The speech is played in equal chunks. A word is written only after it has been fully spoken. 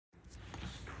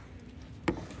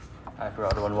I hope you're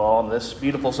all doing well on this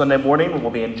beautiful Sunday morning.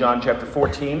 We'll be in John chapter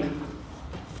 14.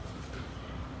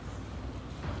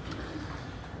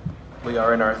 We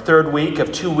are in our third week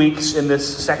of 2 weeks in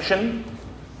this section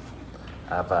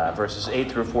of verses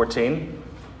 8 through 14.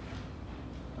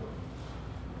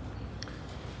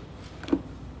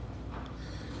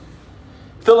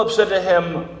 Philip said to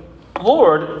him,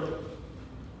 "Lord,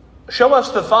 show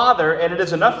us the Father, and it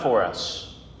is enough for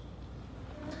us."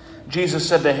 Jesus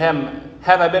said to him,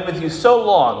 "Have I been with you so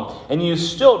long, and you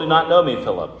still do not know me,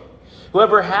 Philip?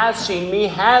 Whoever has seen me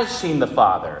has seen the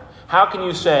Father. How can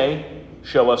you say,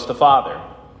 'Show us the Father'?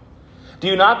 Do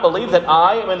you not believe that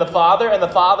I am in the Father, and the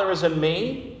Father is in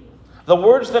me? The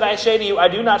words that I say to you, I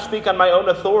do not speak on my own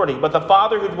authority, but the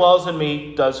Father who dwells in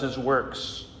me does his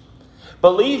works.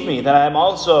 Believe me that I am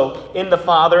also in the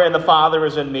Father, and the Father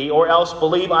is in me, or else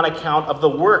believe on account of the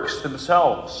works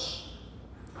themselves.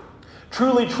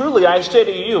 Truly, truly, I say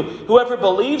to you, whoever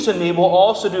believes in me will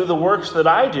also do the works that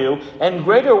I do, and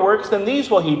greater works than these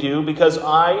will he do, because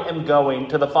I am going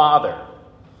to the Father.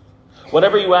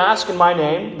 Whatever you ask in my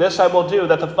name, this I will do,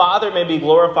 that the Father may be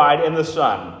glorified in the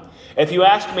Son. If you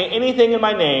ask me anything in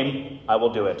my name, I will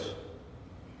do it."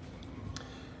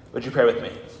 Would you pray with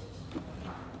me?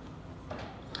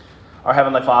 Our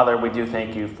Heavenly Father, we do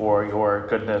thank you for your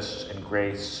goodness and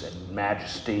grace and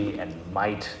majesty and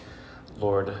might,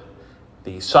 Lord,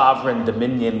 the sovereign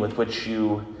dominion with which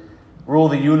you rule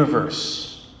the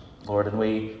universe, Lord, and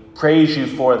we praise you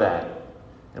for that.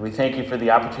 And we thank you for the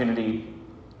opportunity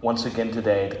once again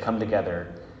today to come together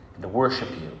and to worship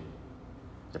you,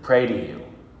 to pray to you,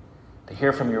 to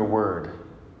hear from your word,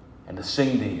 and to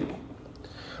sing to you.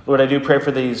 Lord, I do pray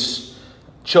for these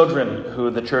children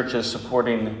who the church is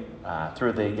supporting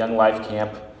through the Young Life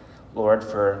Camp, Lord,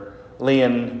 for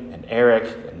Leon and Eric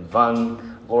and Vung,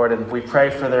 Lord, and we pray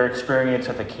for their experience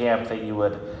at the camp, that you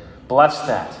would bless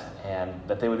that and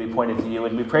that they would be pointed to you.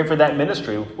 And we pray for that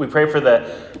ministry. We pray for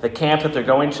the camp that they're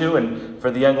going to and for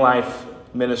the Young Life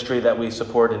ministry that we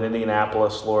support in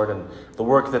Indianapolis, Lord, and the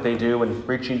work that they do in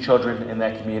reaching children in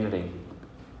that community.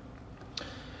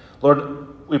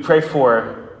 Lord, we pray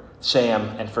for Sam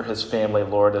and for his family,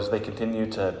 Lord, as they continue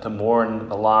to mourn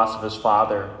the loss of his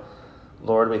father.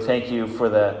 Lord, we thank you for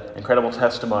the incredible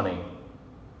testimony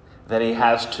that he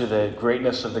has to the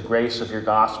greatness of the grace of your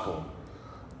gospel,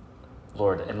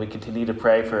 Lord. And we continue to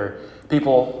pray for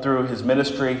people through his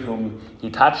ministry whom he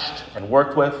touched and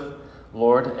worked with,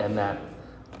 Lord, and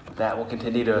that will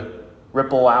continue to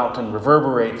ripple out and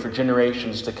reverberate for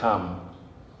generations to come,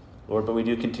 Lord. But we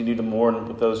do continue to mourn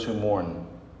with those who mourn.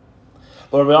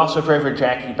 Lord, we also pray for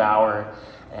Jackie Bauer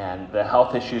and the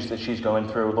health issues that she's going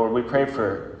through. Lord, we pray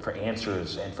for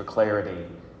answers and for clarity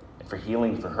and for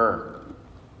healing for her.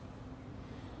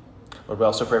 Lord, we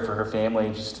also pray for her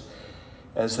family just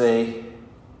as they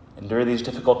endure these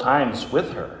difficult times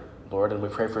with her, Lord, and we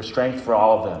pray for strength for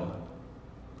all of them.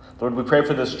 Lord, we pray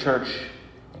for this church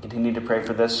and continue to pray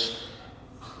for this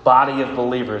body of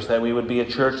believers, that we would be a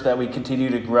church that we continue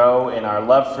to grow in our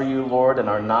love for you, Lord, and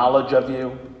our knowledge of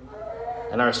you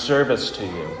and our service to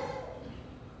you.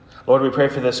 Lord, we pray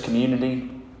for this community.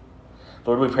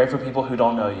 Lord, we pray for people who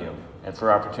don't know you and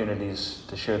for opportunities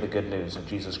to share the good news of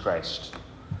Jesus Christ.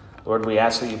 Lord, we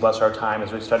ask that you bless our time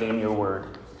as we study in your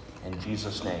word. In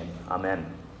Jesus' name,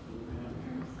 amen.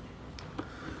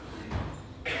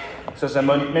 So as I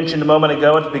mentioned a moment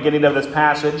ago at the beginning of this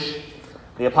passage,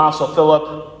 the Apostle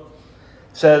Philip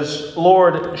says,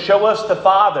 "Lord, show us the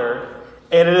Father,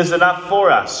 and it is enough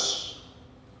for us."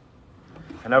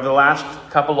 And over the last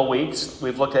couple of weeks,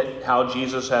 we've looked at how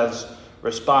Jesus has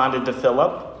responded to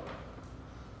Philip.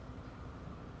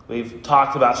 We've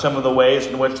talked about some of the ways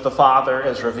in which the Father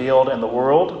is revealed in the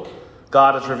world.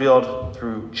 God is revealed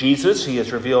through Jesus. He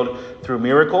is revealed through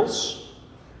miracles.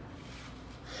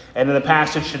 And in the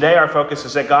passage today, our focus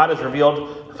is that God is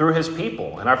revealed through his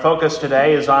people. And our focus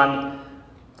today is on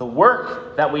the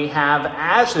work that we have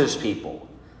as his people.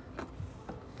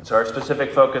 And so our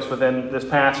specific focus within this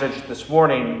passage this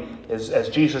morning is as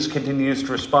Jesus continues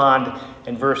to respond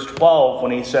in verse 12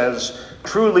 when he says,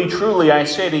 "Truly, truly, I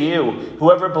say to you,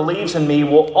 whoever believes in me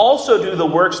will also do the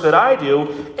works that I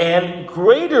do, and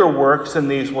greater works than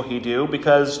these will he do,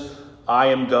 because I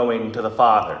am going to the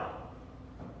Father."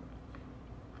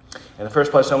 In the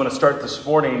first place, I want to start this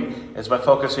morning is by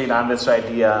focusing on this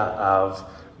idea of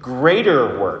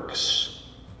greater works.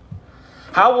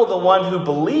 How will the one who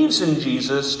believes in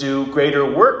Jesus do greater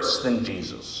works than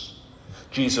Jesus?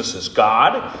 Jesus is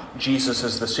God. Jesus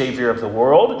is the Savior of the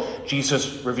world.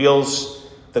 Jesus reveals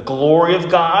the glory of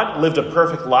God, lived a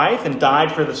perfect life, and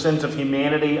died for the sins of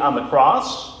humanity on the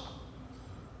cross.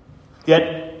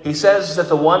 Yet he says that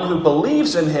the one who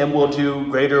believes in him will do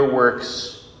greater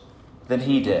works than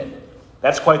he did.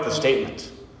 That's quite the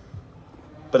statement.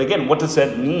 But again, what does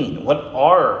that mean? What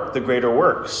are the greater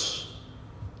works?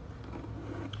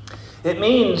 It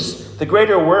means the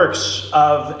greater works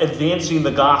of advancing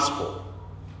the gospel.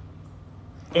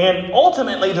 And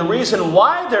ultimately, the reason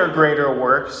why they're greater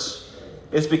works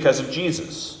is because of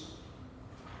Jesus.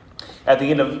 At the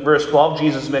end of verse 12,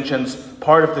 Jesus mentions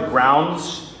part of the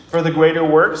grounds for the greater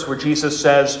works, where Jesus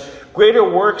says, "Greater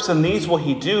works than these will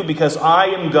he do, because I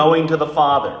am going to the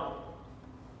Father."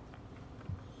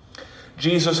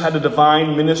 Jesus had a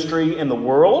divine ministry in the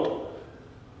world,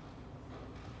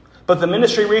 but the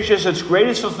ministry reaches its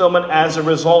greatest fulfillment as a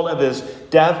result of his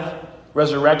death,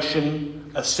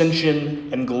 resurrection, ascension,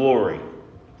 and glory.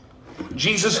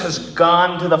 Jesus has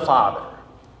gone to the Father,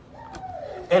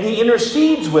 and he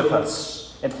intercedes with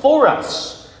us and for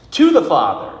us to the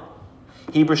Father.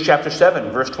 Hebrews chapter 7,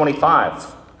 verse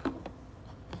 25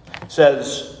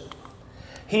 says,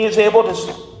 he is able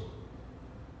to...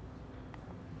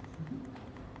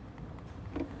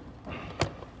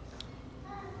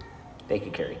 Thank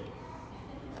you, Carrie.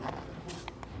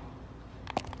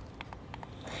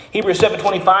 Hebrews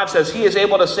 7:25 says, he is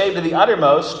able to save to the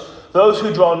uttermost those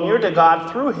who draw near to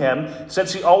God through him,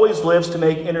 since he always lives to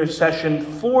make intercession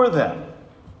for them.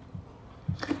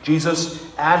 Jesus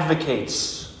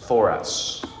advocates for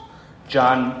us.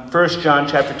 1 John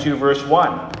chapter 2, verse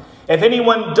 1. If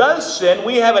anyone does sin,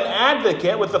 we have an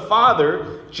advocate with the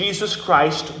Father, Jesus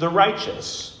Christ the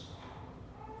righteous.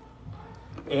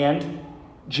 And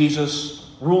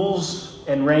Jesus rules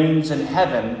and reigns in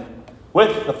heaven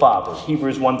with the Father.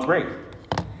 Hebrews 1:3.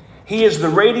 He is the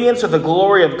radiance of the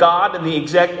glory of God and the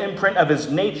exact imprint of his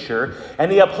nature,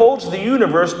 and he upholds the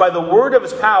universe by the word of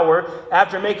his power.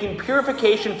 After making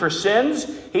purification for sins,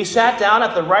 he sat down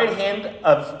at the right hand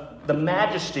of the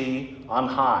majesty on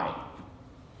high.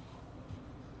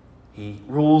 He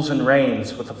rules and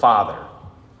reigns with the Father.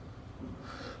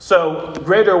 So,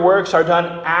 greater works are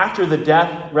done after the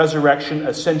death, resurrection,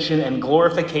 ascension, and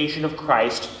glorification of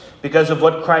Christ because of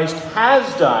what Christ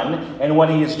has done and what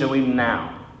he is doing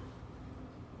now.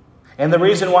 And the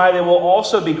reason why there will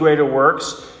also be greater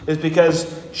works is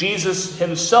because Jesus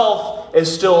himself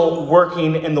is still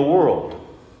working in the world.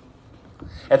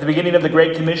 At the beginning of the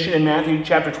Great Commission in Matthew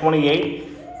chapter 28,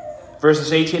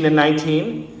 verses 18 and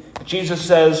 19, Jesus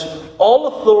says, "All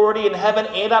authority in heaven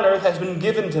and on earth has been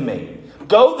given to me.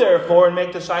 Go therefore and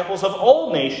make disciples of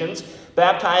all nations,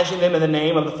 baptizing them in the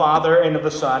name of the Father and of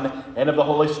the Son and of the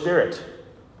Holy Spirit."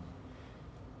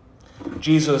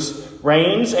 Jesus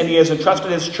reigns, and he has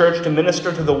entrusted his church to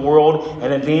minister to the world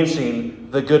and advancing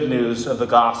the good news of the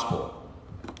gospel.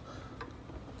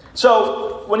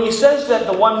 So, when he says that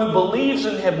the one who believes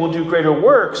in him will do greater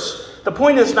works, the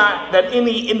point is not that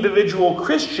any individual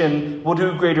Christian will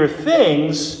do greater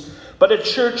things, but a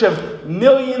church of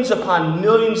millions upon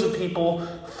millions of people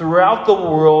throughout the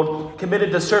world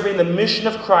committed to serving the mission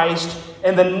of Christ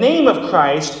and the name of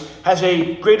Christ has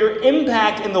a greater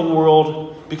impact in the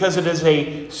world because it is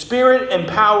a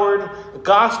Spirit-empowered,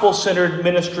 gospel-centered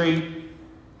ministry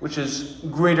which is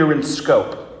greater in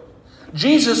scope.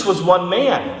 Jesus was one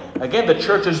man. Again, the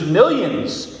church is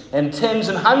millions and tens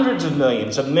and hundreds of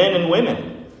millions of men and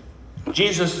women.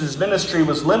 Jesus' ministry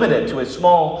was limited to a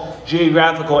small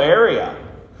geographical area.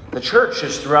 The church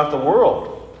is throughout the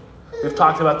world. We've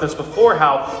talked about this before,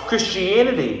 how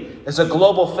Christianity is a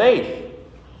global faith.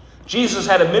 Jesus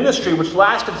had a ministry which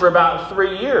lasted for about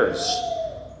 3 years.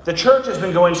 The church has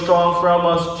been going strong for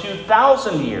almost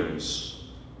 2,000 years.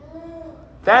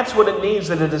 That's what it means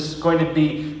that it is going to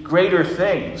be greater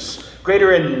things,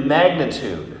 greater in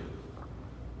magnitude.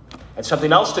 And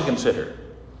something else to consider.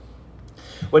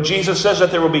 When Jesus says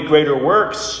that there will be greater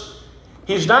works,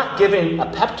 he's not giving a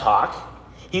pep talk.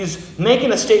 He's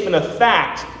making a statement of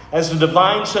fact as the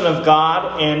divine Son of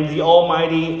God and the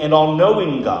almighty and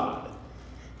all-knowing God.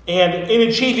 And in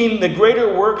achieving the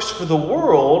greater works for the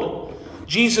world,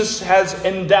 Jesus has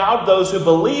endowed those who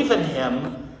believe in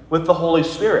him with the Holy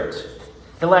Spirit.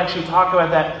 He'll actually talk about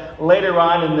that later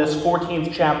on in this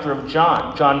 14th chapter of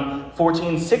John, John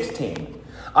 14:16.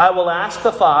 "I will ask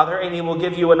the Father, and he will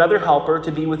give you another helper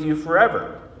to be with you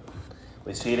forever."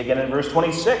 We see it again in verse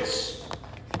 26.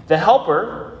 "The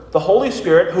helper, the Holy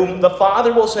Spirit, whom the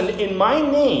Father will send in my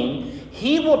name,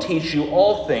 he will teach you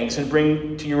all things and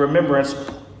bring to your remembrance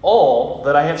all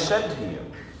that I have said to you."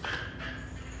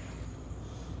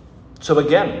 So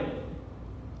again,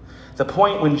 the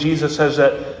point when Jesus says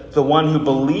that the one who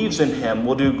believes in him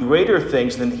will do greater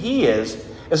things than he is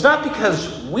not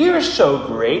because we're so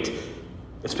great,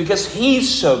 It's because he's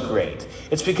so great.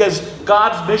 It's because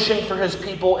God's mission for his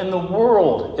people in the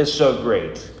world is so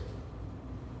great.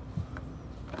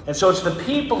 And so it's the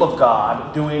people of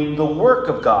God doing the work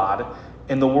of God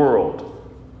in the world.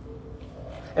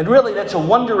 And really, that's a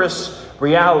wondrous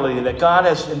reality that God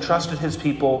has entrusted his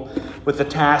people with the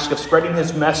task of spreading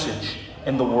his message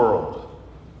in the world.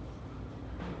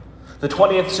 The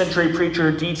 20th century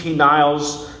preacher D.T.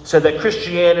 Niles said that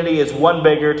Christianity is one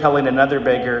beggar telling another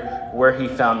beggar where he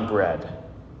found bread.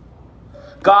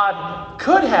 God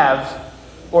could have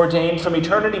ordained from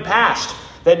eternity past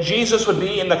that Jesus would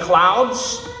be in the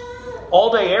clouds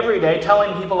all day, every day,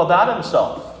 telling people about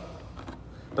himself.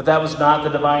 But that was not the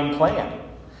divine plan.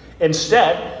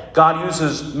 Instead, God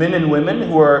uses men and women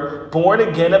who are born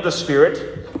again of the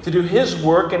Spirit to do his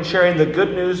work in sharing the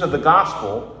good news of the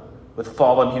gospel with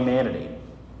fallen humanity.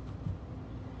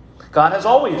 God has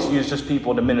always used his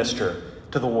people to minister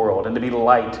to the world and to be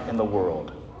light in the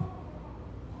world.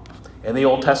 In the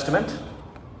Old Testament,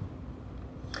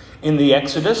 in the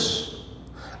Exodus,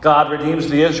 God redeems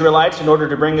the Israelites in order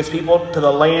to bring his people to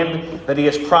the land that he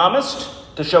has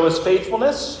promised to show his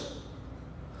faithfulness.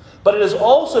 But it is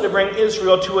also to bring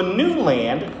Israel to a new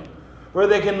land where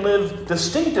they can live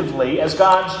distinctively as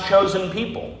God's chosen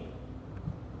people.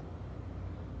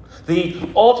 The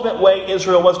ultimate way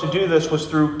Israel was to do this was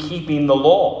through keeping the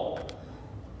law.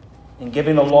 In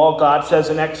giving the law, God says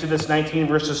in Exodus 19,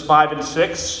 verses 5 and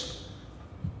 6,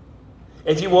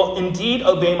 "If you will indeed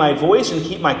obey my voice and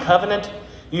keep my covenant,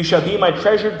 you shall be my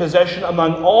treasured possession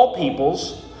among all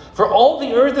peoples, for all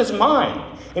the earth is mine,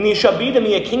 and you shall be to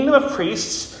me a kingdom of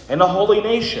priests and a holy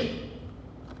nation."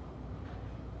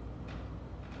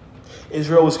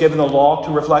 Israel was given the law to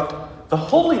reflect the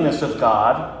holiness of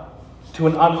God to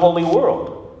an unholy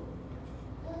world.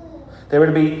 They were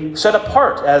to be set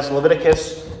apart, as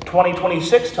Leviticus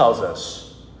 20:26 tells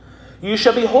us. "You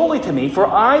shall be holy to me, for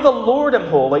I, the Lord, am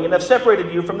holy, and have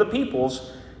separated you from the peoples,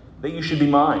 that you should be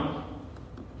mine."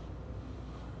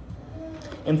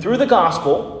 And through the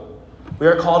gospel, we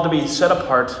are called to be set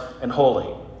apart and holy.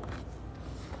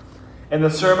 In the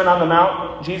Sermon on the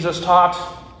Mount, Jesus taught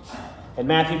in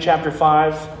Matthew chapter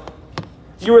 5,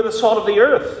 "You are the salt of the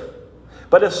earth.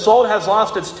 But if salt has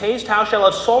lost its taste, how shall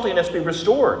its saltiness be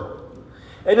restored?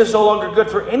 It is no longer good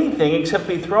for anything except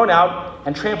to be thrown out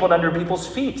and trampled under people's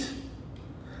feet.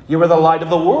 You are the light of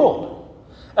the world.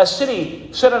 A city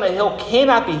set on a hill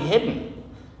cannot be hidden,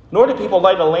 nor do people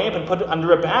light a lamp and put it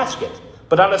under a basket,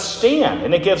 but on a stand,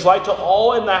 and it gives light to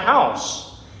all in the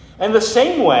house. In the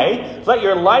same way, let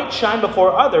your light shine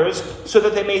before others, so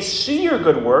that they may see your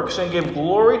good works and give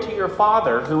glory to your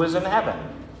Father who is in heaven."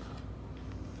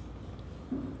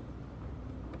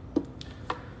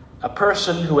 A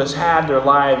person who has had their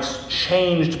lives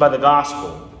changed by the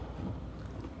gospel,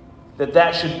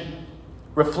 that should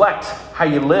reflect how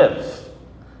you live.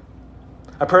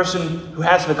 A person who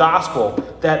has the gospel,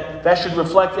 that should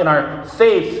reflect in our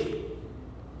faith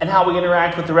and how we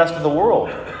interact with the rest of the world,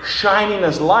 shining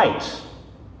as light.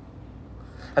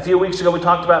 A few weeks ago we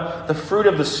talked about the fruit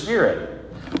of the Spirit.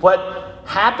 What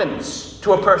happens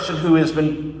to a person who has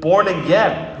been born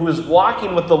again, who is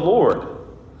walking with the Lord?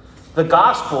 The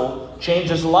gospel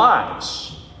changes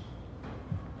lives.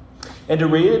 And to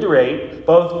reiterate,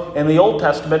 both in the Old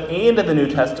Testament and in the New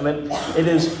Testament, it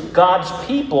is God's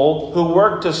people who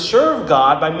work to serve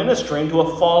God by ministering to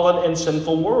a fallen and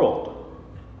sinful world.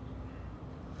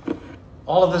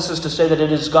 All of this is to say that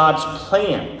it is God's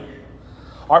plan.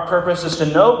 Our purpose is to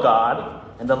know God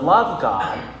and to love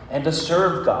God and to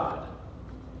serve God.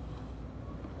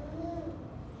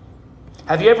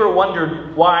 Have you ever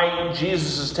wondered why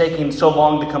Jesus is taking so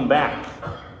long to come back?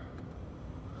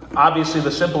 Obviously,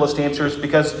 the simplest answer is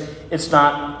because it's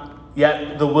not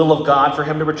yet the will of God for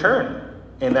him to return.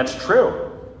 And that's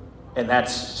true. And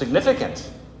that's significant.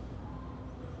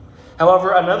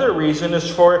 However, another reason is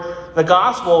for the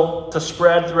gospel to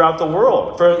spread throughout the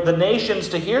world, for the nations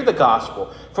to hear the gospel,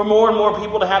 for more and more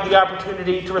people to have the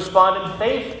opportunity to respond in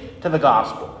faith to the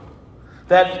gospel.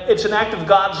 That it's an act of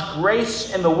God's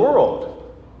grace in the world.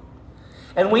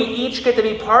 And we each get to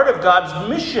be part of God's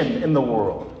mission in the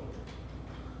world.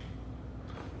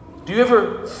 Do you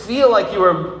ever feel like you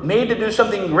were made to do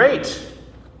something great?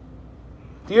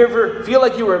 Do you ever feel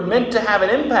like you were meant to have an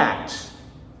impact?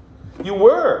 You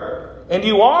were, and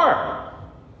you are.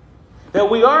 That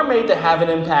we are made to have an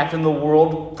impact in the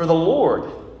world for the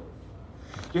Lord.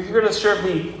 You're here to serve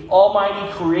the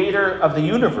almighty creator of the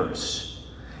universe.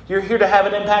 You're here to have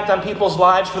an impact on people's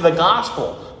lives for the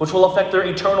gospel, which will affect their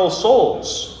eternal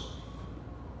souls.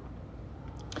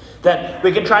 That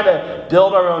we can try to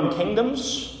build our own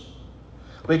kingdoms.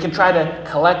 We can try to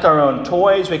collect our own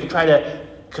toys. We can try to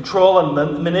control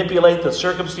and manipulate the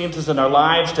circumstances in our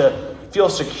lives to feel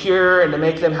secure and to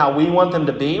make them how we want them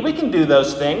to be. We can do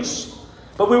those things.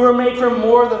 But we were made for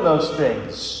more than those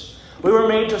things. We were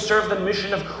made to serve the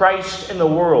mission of Christ in the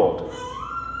world.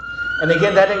 And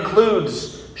again, that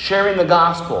includes sharing the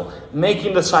gospel,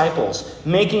 making disciples,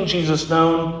 making Jesus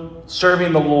known,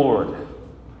 serving the Lord.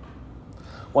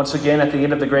 Once again, at the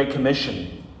end of the Great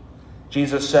Commission,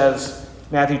 Jesus says,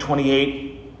 Matthew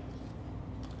 28,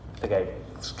 I think I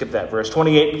skipped that verse,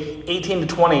 28, 18 to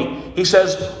 20, he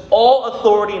says, "All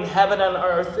authority in heaven and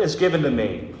earth is given to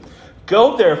me.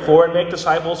 Go, therefore, and make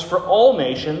disciples for all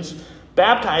nations,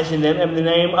 baptizing them in the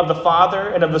name of the Father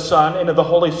and of the Son and of the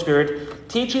Holy Spirit,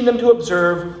 teaching them to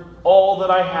observe all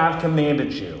that I have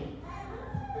commanded you."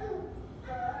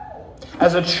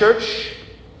 As a church,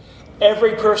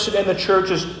 every person in the church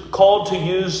is called to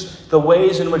use the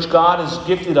ways in which God has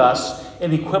gifted us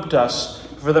and equipped us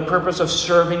for the purpose of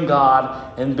serving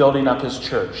God and building up His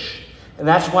church. And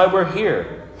that's why we're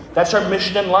here. That's our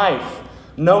mission in life.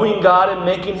 Knowing God and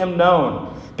making Him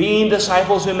known. Being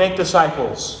disciples who make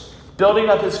disciples. Building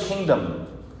up His kingdom.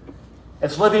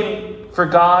 It's living for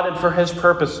God and for His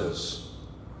purposes.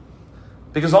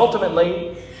 Because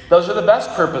ultimately, those are the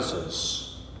best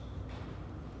purposes.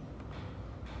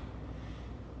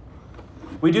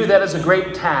 We do that as a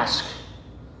great task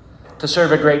to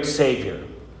serve a great Savior.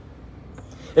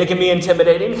 It can be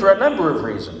intimidating for a number of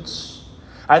reasons.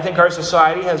 I think our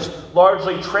society has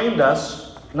largely trained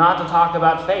us not to talk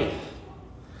about faith.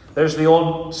 There's the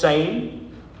old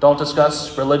saying, don't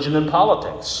discuss religion and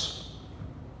politics.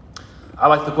 I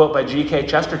like the quote by G.K.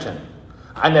 Chesterton.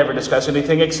 I never discuss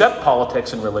anything except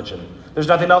politics and religion. There's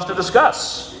nothing else to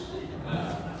discuss.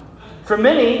 For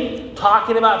many,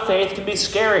 talking about faith can be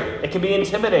scary. It can be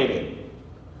intimidating.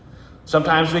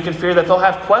 Sometimes we can fear that they'll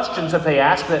have questions that they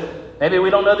ask that maybe we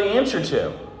don't know the answer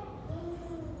to.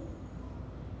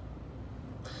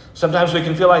 Sometimes we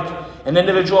can feel like an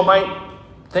individual might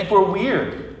think we're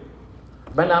weird,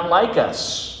 might not like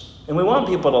us, and we want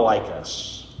people to like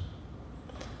us.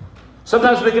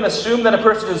 Sometimes we can assume that a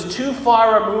person is too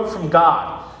far removed from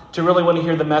God to really want to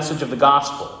hear the message of the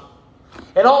gospel.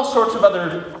 And all sorts of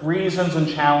other reasons and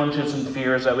challenges and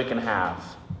fears that we can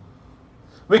have.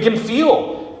 We can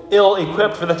feel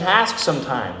ill-equipped for the task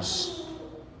sometimes.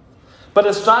 But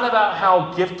it's not about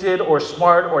how gifted or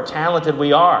smart or talented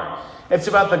we are. It's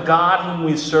about the God whom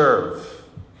we serve.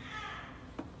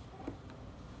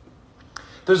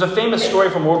 There's a famous story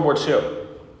from World War II.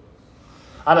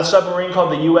 On a submarine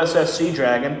called the USS Sea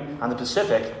Dragon on the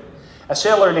Pacific, a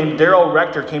sailor named Darrell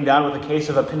Rector came down with a case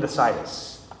of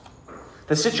appendicitis.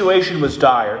 The situation was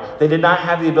dire. They did not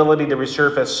have the ability to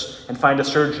resurface and find a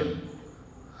surgeon.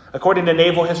 According to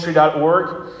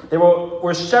navalhistory.org, they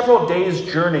were several days'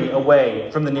 journey away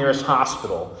from the nearest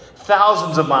hospital,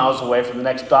 thousands of miles away from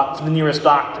the nearest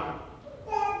doctor.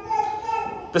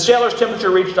 The sailor's temperature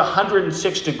reached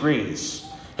 106 degrees.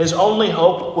 His only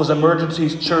hope was emergency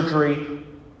surgery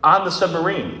on the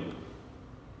submarine.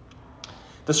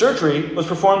 The surgery was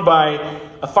performed by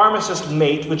a pharmacist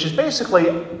mate, which is basically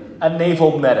a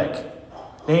naval medic,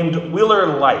 named Wheeler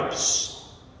Lipes.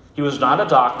 He was not a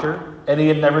doctor, and he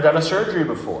had never done a surgery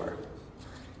before.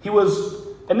 He was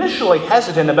initially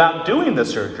hesitant about doing the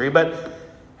surgery, but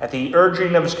at the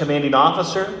urging of his commanding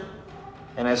officer,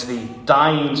 and as the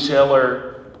dying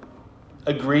sailor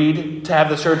agreed to have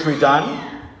the surgery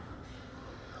done,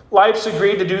 Lipes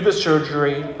agreed to do the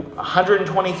surgery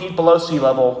 120 feet below sea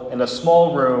level in a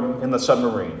small room in the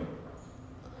submarine.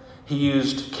 He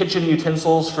used kitchen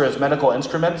utensils for his medical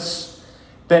instruments.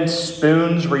 Bent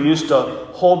spoons were used to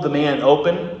hold the man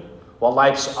open while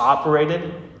Lipes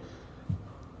operated.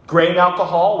 Grain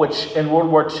alcohol, which in World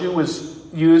War II was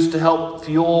used to help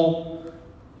fuel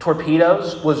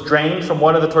torpedoes, was drained from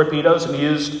one of the torpedoes and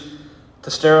used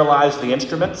to sterilize the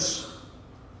instruments.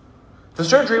 The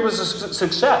surgery was a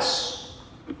success.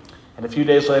 And a few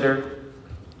days later,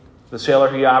 the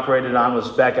sailor he operated on was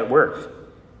back at work.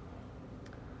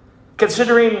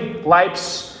 Considering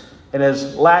Lipes and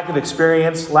his lack of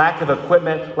experience, lack of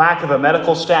equipment, lack of a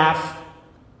medical staff,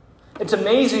 it's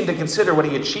amazing to consider what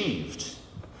he achieved.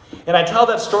 And I tell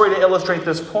that story to illustrate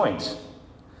this point.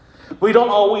 We don't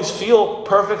always feel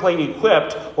perfectly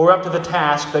equipped or up to the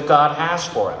task that God has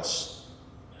for us.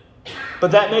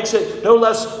 But that makes it no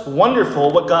less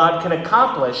wonderful what God can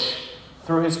accomplish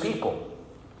through His people.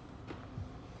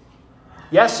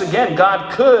 Yes, again,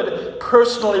 God could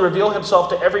personally reveal Himself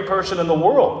to every person in the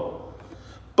world.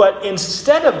 But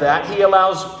instead of that, He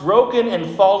allows broken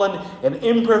and fallen and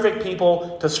imperfect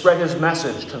people to spread His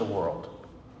message to the world.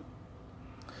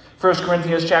 1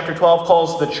 Corinthians chapter 12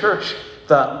 calls the church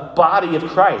the body of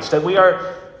Christ, that we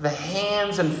are the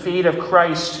hands and feet of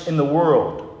Christ in the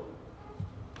world.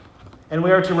 And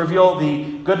we are to reveal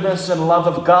the goodness and love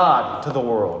of God to the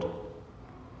world.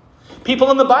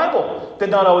 People in the Bible did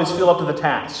not always feel up to the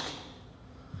task.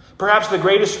 Perhaps the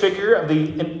greatest figure of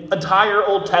the entire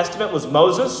Old Testament was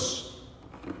Moses.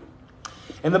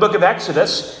 In the book of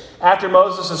Exodus, after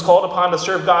Moses is called upon to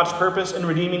serve God's purpose in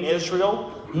redeeming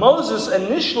Israel, Moses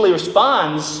initially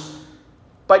responds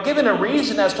by giving a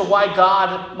reason as to why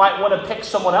God might want to pick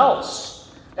someone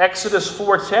else. Exodus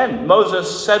 4:10,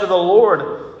 Moses said to the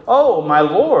Lord, "Oh, my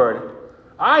Lord,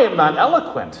 I am not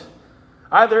eloquent,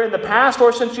 either in the past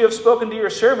or since you have spoken to your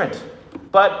servant,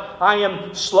 but I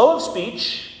am slow of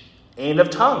speech and of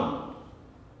tongue."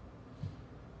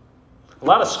 A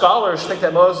lot of scholars think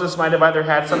that Moses might have either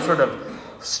had some sort of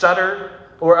stutter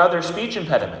or other speech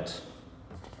impediment.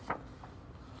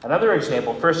 Another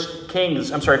example, 1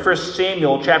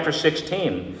 Samuel chapter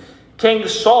 16. King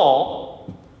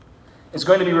Saul is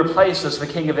going to be replaced as the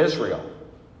king of Israel.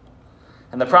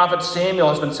 And the prophet Samuel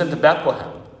has been sent to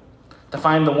Bethlehem to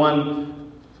find the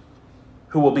one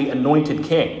who will be anointed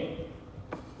king.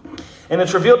 And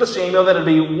it's revealed to Samuel that it'll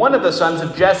be one of the sons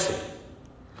of Jesse.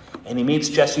 And he meets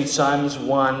Jesse's sons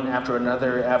one after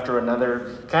another after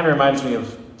another. Kind of reminds me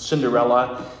of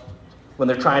Cinderella when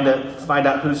they're trying to find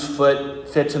out whose foot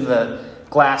fits in the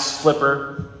glass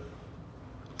slipper.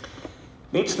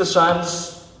 Meets the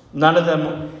sons. None of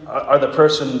them are the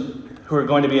person who are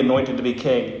going to be anointed to be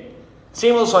king.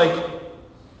 Samuel's like,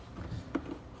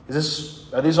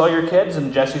 are these all your kids?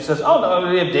 And Jesse says, "Oh, no,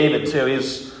 we have David too.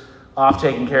 He's off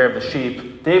taking care of the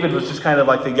sheep." David was just kind of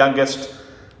like the youngest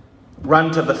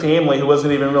runt of the family who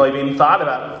wasn't even really being thought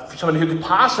about for somebody who could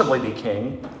possibly be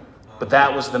king. But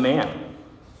that was the man.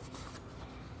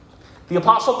 The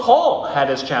Apostle Paul had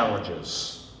his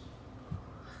challenges.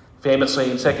 Famously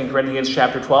in 2 Corinthians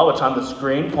chapter 12, it's on the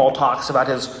screen, Paul talks about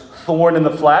his thorn in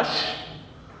the flesh.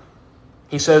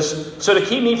 He says, "So to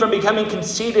keep me from becoming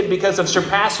conceited because of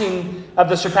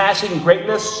the surpassing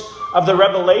greatness of the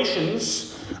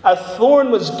revelations, a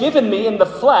thorn was given me in the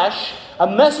flesh, a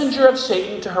messenger of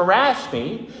Satan to harass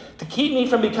me, to keep me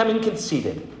from becoming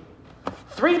conceited.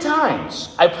 3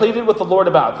 times I pleaded with the Lord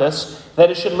about this, that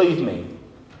it should leave me.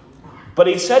 But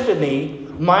he said to me,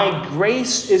 'My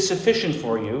grace is sufficient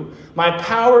for you. My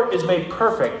power is made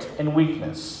perfect in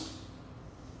weakness.'"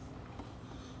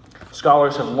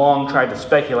 Scholars have long tried to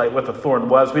speculate what the thorn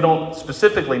was. We don't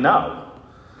specifically know.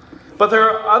 But there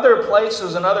are other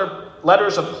places and other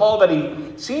letters of Paul that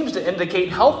he seems to indicate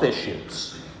health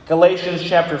issues. Galatians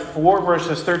chapter 4,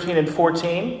 verses 13 and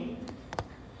 14.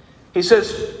 He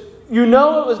says, "You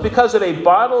know it was because of a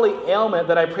bodily ailment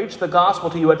that I preached the gospel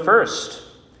to you at first.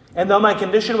 And though my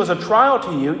condition was a trial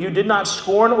to you, you did not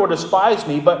scorn or despise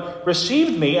me, but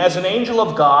received me as an angel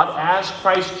of God, as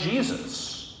Christ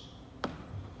Jesus."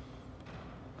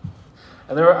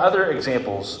 And there are other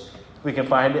examples we can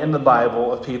find in the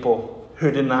Bible of people who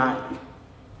did not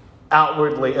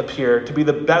outwardly appear to be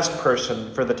the best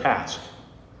person for the task.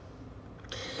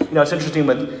 You know, it's interesting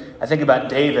when I think about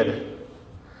David.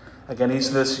 Again,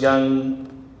 he's this young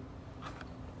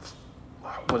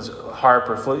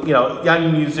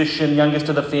young musician, youngest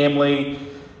of the family,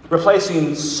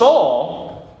 replacing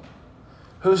Saul,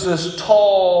 who's this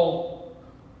tall,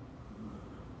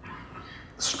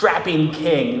 strapping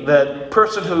king, the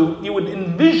person who you would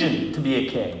envision to be a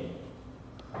king.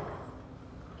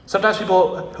 Sometimes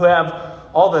people who have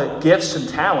all the gifts and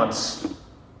talents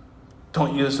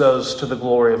don't use those to the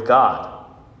glory of God.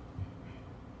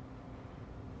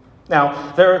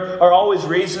 Now, there are always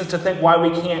reasons to think why we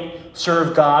can't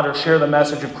serve God or share the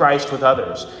message of Christ with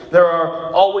others. There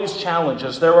are always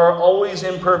challenges. There are always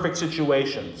imperfect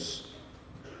situations.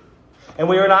 And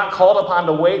we are not called upon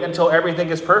to wait until everything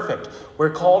is perfect. We're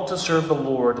called to serve the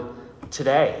Lord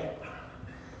today.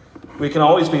 We can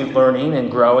always be learning and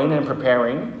growing and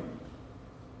preparing.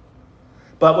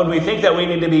 But when we think that we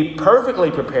need to be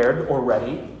perfectly prepared or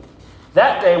ready,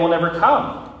 that day will never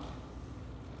come.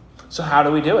 So how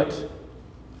do we do it?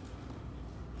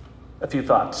 A few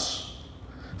thoughts.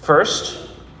 First,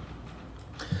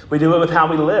 we do it with how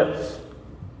we live.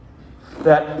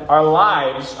 That our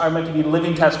lives are meant to be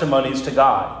living testimonies to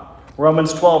God.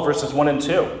 Romans 12, verses 1 and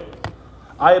 2.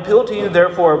 "I appeal to you,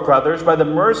 therefore, brothers, by the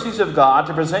mercies of God,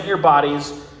 to present your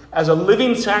bodies as a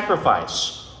living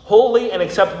sacrifice, holy and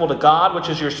acceptable to God, which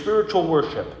is your spiritual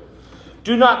worship.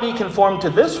 Do not be conformed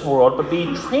to this world, but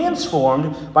be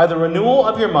transformed by the renewal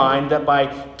of your mind, that by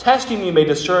testing you may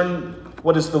discern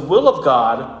what is the will of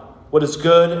God, what is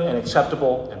good and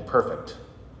acceptable and perfect."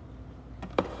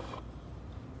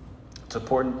 It's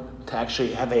important to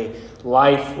actually have a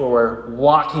life where we're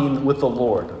walking with the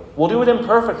Lord. We'll do it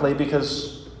imperfectly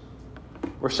because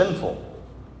we're sinful,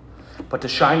 but to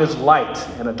shine as light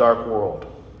in a dark world.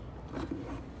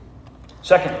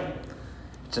 Second,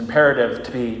 it's imperative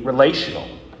to be relational.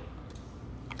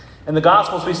 In the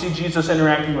Gospels, we see Jesus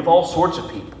interacting with all sorts of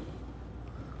people.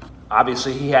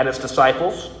 Obviously, he had his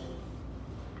disciples,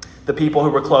 the people who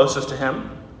were closest to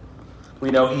him.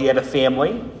 We know he had a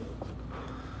family.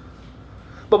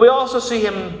 But we also see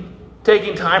him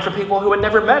taking time for people who had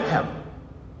never met him.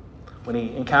 When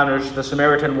he encounters the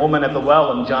Samaritan woman at the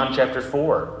well in John chapter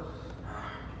 4.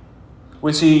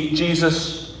 We see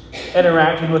Jesus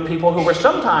interacting with people who were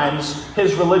sometimes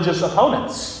his religious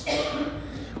opponents.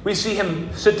 We see him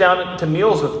sit down to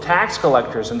meals with tax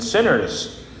collectors and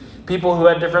sinners, people who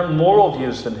had different moral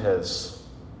views than his.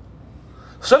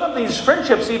 Some of these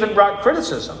friendships even brought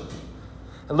criticism.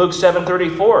 In Luke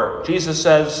 7:34, Jesus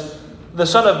says, "The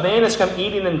Son of Man has come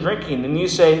eating and drinking, and you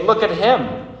say, 'Look at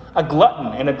him, a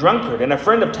glutton and a drunkard and a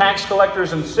friend of tax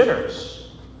collectors and sinners.'"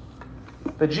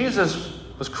 But Jesus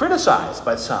was criticized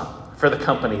by some for the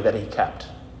company that he kept.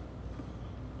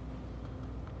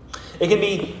 It can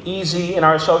be easy in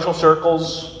our social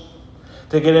circles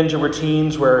to get into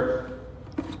routines where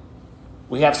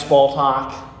we have small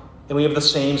talk, and we have the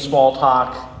same small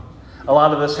talk, a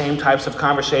lot of the same types of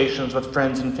conversations with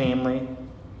friends and family.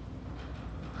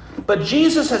 But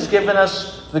Jesus has given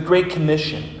us the Great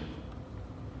Commission.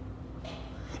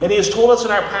 And he has told us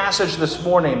in our passage this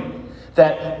morning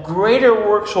that greater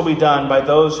works will be done by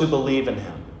those who believe in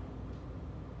him.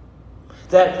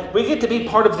 That we get to be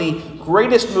part of the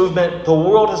greatest movement the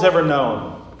world has ever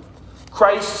known.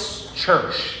 Christ's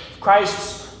church,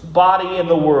 Christ's body in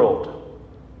the world.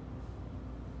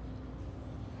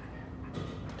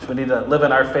 So we need to live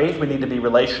in our faith. We need to be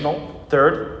relational.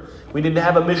 Third, we need to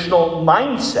have a missional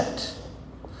mindset.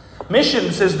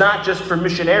 Missions is not just for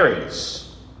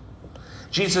missionaries.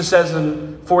 Jesus says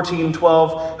in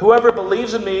 14:12, "Whoever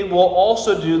believes in me will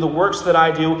also do the works that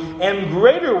I do, and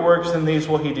greater works than these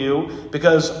will he do,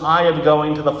 because I am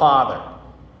going to the Father."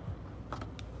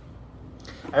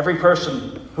 Every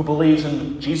person who believes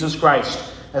in Jesus Christ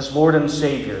as Lord and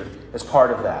Savior is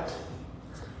part of that.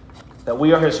 That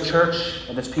we are his church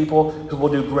and his people who will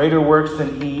do greater works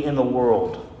than he in the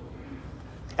world.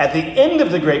 At the end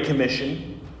of the Great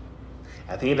Commission,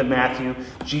 at the end of Matthew,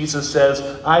 Jesus says,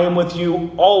 "I am with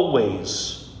you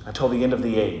always until the end of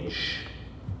the age."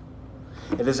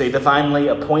 It is a divinely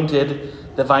appointed,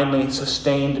 divinely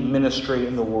sustained ministry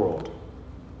in the world.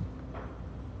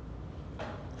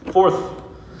 Fourth,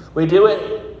 we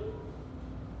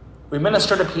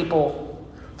minister to people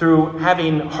through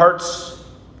having hearts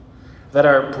that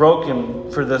are broken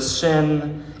for the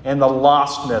sin and the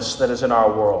lostness that is in our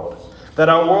world. That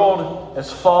our world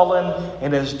is fallen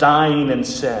and is dying in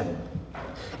sin.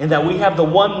 And that we have the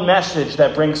one message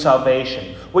that brings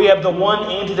salvation. We have the one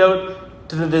antidote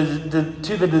to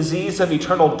the disease of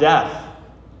eternal death.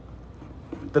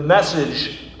 The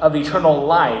message of eternal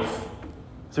life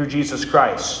through Jesus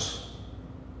Christ.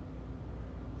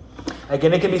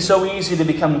 Again, it can be so easy to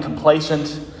become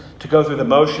complacent, to go through the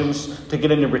motions, to get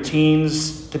into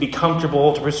routines, to be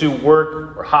comfortable, to pursue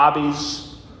work or hobbies.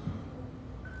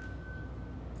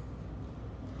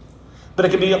 But it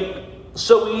can be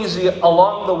so easy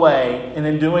along the way, and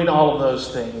in doing all of those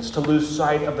things, to lose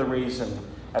sight of the reason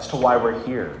as to why we're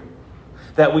here.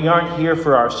 That we aren't here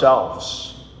for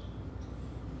ourselves.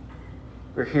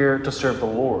 We're here to serve the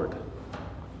Lord.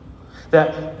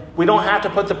 That we don't have to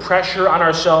put the pressure on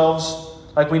ourselves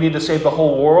like we need to save the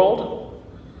whole world.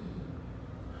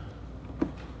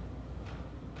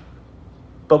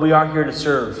 But we are here to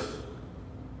serve.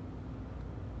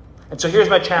 And so here's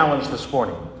my challenge this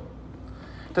morning.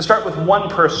 To start with one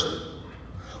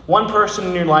person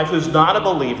in your life who's not a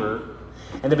believer,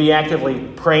 and to be actively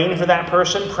praying for that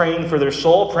person, praying for their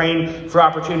soul, praying for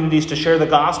opportunities to share the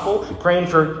gospel, praying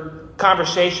for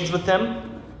conversations with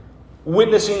them,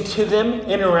 witnessing to them,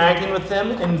 interacting with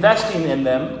them, investing in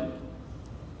them.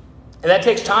 And that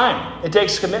takes time. It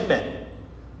takes commitment.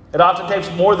 It often takes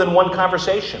more than one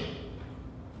conversation.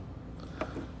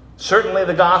 Certainly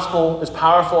the gospel is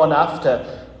powerful enough to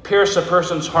pierce a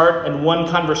person's heart in one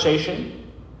conversation.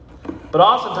 But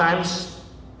oftentimes,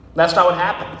 that's not what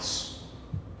happens.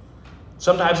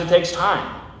 Sometimes it takes time.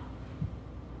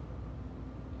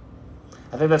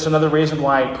 I think that's another reason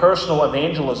why personal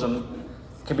evangelism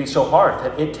can be so hard,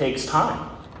 that it takes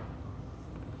time.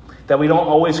 That we don't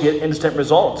always get instant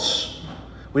results.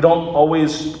 We don't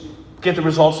always get the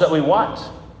results that we want.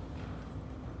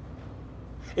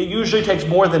 It usually takes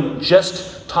more than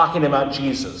just talking about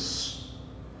Jesus.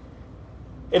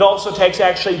 It also takes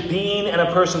actually being in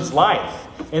a person's life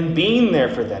and being there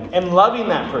for them and loving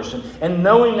that person and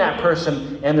knowing that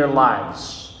person and their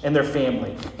lives and their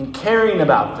family and caring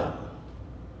about them.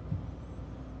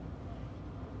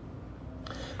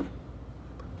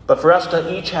 But for us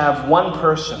to each have one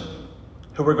person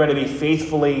who we're going to be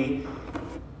faithfully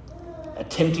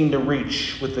attempting to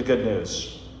reach with the good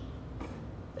news.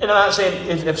 And I'm not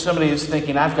saying if somebody is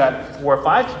thinking, I've got 4 or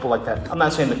 5 people like that, I'm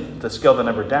not saying to scale the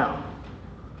number down.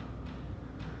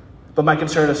 But my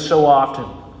concern is so often,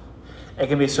 it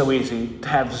can be so easy to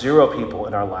have 0 people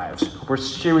in our lives who we're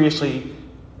seriously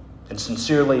and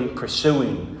sincerely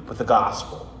pursuing with the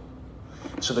gospel.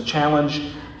 So the challenge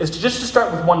is to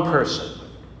start with one person.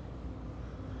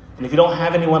 And if you don't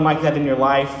have anyone like that in your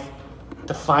life,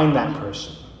 to find that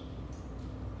person.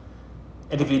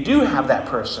 And if you do have that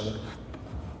person,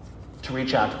 to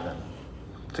reach out to them,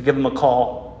 to give them a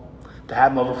call, to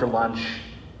have them over for lunch,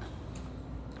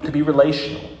 to be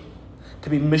relational, to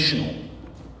be missional,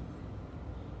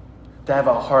 to have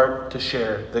a heart to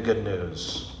share the good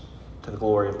news to the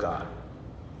glory of God.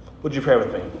 Would you pray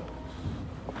with me?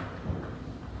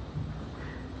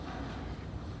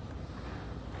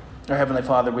 Our Heavenly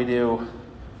Father, we do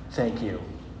thank you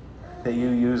that you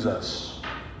use us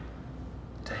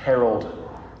to herald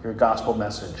your gospel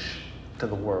message to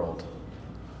the world.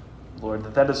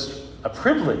 Lord, that is a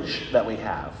privilege that we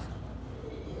have,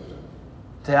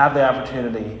 to have the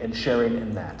opportunity in sharing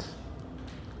in that.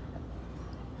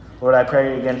 Lord, I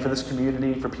pray again for this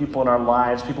community, for people in our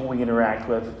lives, people we interact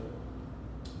with.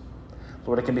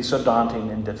 Lord, it can be so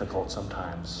daunting and difficult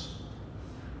sometimes.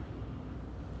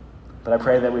 But I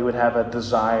pray that we would have a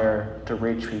desire to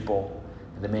reach people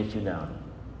and to make you known.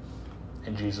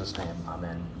 In Jesus' name,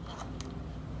 amen.